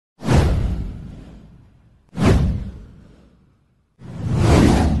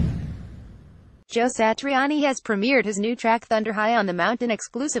Joe Satriani has premiered his new track Thunder High on the Mountain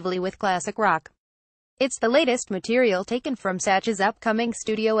exclusively with classic rock. It's the latest material taken from Satch's upcoming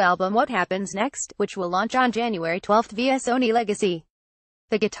studio album What Happens Next, which will launch on January 12 via Sony Legacy.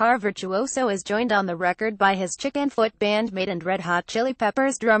 The guitar virtuoso is joined on the record by his Chicken Foot bandmate and Red Hot Chili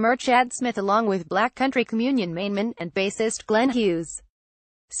Peppers drummer Chad Smith, along with Black Country Communion mainman and bassist Glenn Hughes.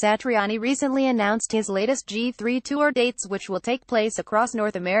 Satriani recently announced his latest G3 tour dates, which will take place across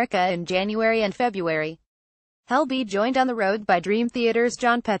North America in January and February. He'll be joined on the road by Dream Theater's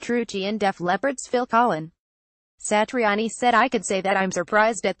John Petrucci and Def Leppard's Phil Collen. Satriani said, "I could say that I'm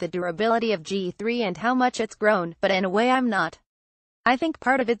surprised at the durability of G3 and how much it's grown, but in a way I'm not. I think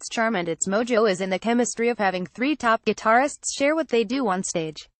part of its charm and its mojo is in the chemistry of having three top guitarists share what they do on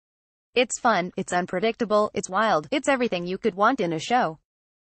stage. It's fun, it's unpredictable, it's wild, it's everything you could want in a show."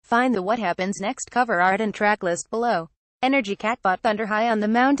 Find the What Happens Next cover art and track list below. Energy Catbot, Thunder High on the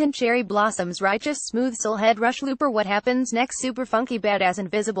Mountain, Cherry Blossoms, Righteous, Smooth Soul, Head Rush, Looper, What Happens Next, Super Funky, Badass,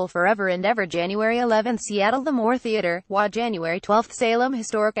 Invisible, Forever and Ever. January 11th, Seattle The Moore Theater, WA. January 12th, Salem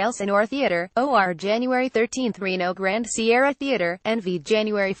Historic Elsinore Theater, OR. January 13th, Reno Grand Sierra Theater, NV.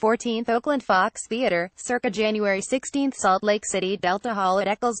 January 14th, Oakland Fox Theater, Circa. January 16th, Salt Lake City Delta Hall at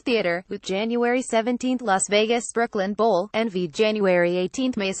Eccles Theater, with January 17th, Las Vegas Brooklyn Bowl, NV. January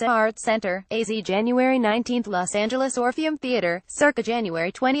 18th, Mesa Arts Center, AZ. January 19th, Los Angeles Orpheum Theater, Circa.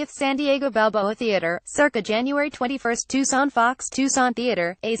 January 20th, San Diego Balboa Theater, Circa. January 21st, Tucson Fox Tucson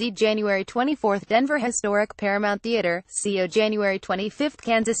Theater, AZ. January 24th, Denver Historic Paramount Theater, CO. January 25th,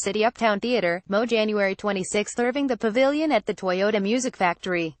 Kansas City Uptown Theater, MO. January 26th, Irving The Pavilion at the Toyota Music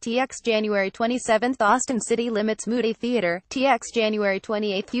Factory, TX. January 27th, Austin City Limits Moody Theater, TX. January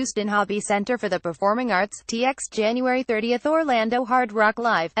 28th, Houston Hobby Center for the Performing Arts, TX. January 30th, Orlando Hard Rock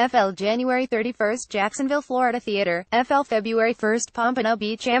Live, FL. January 31st, Jacksonville Florida Theater, FL. February 1st, Pompano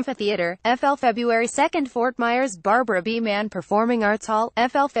Beach Amphitheater, FL. February 2nd, Fort Myers Barbara B. Mann Performing Arts Hall,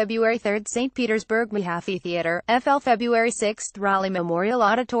 FL. February 3rd, St. Petersburg Mahaffey Theater, FL. February 6th, Raleigh Memorial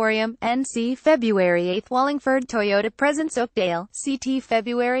Auditorium, NC. February 8th, Wallingford Toyota Presence Oakdale, CT.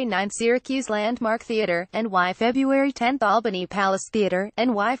 February 9th, Syracuse Landmark Theater, NY. February 10th, Albany Palace Theater,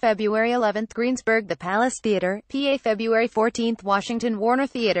 NY. February 11th, Greensburg The Palace Theater, PA. February 14th, Washington Warner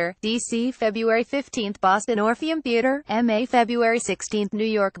Theater, DC. February 15th, Boston Orpheum Theater, MA. February 16th, New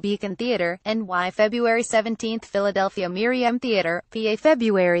York Beacon Theater, NY. February 17th, Philadelphia Miriam Theater, PA.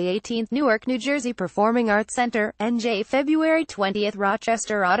 February 18th, Newark, New Jersey Performing Arts Center, NJ. February 20th,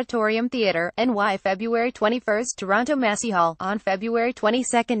 Rochester Auditorium Theater, NY. February 21st, Toronto Massey Hall, on February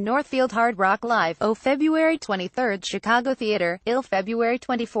 22nd, Northfield Hard Rock Live, O. February 23rd, Chicago Theater, IL. February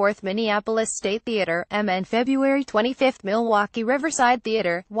 24th, Minneapolis State Theater, MN. February 25th, Milwaukee Riverside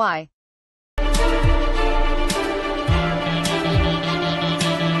Theater, Y.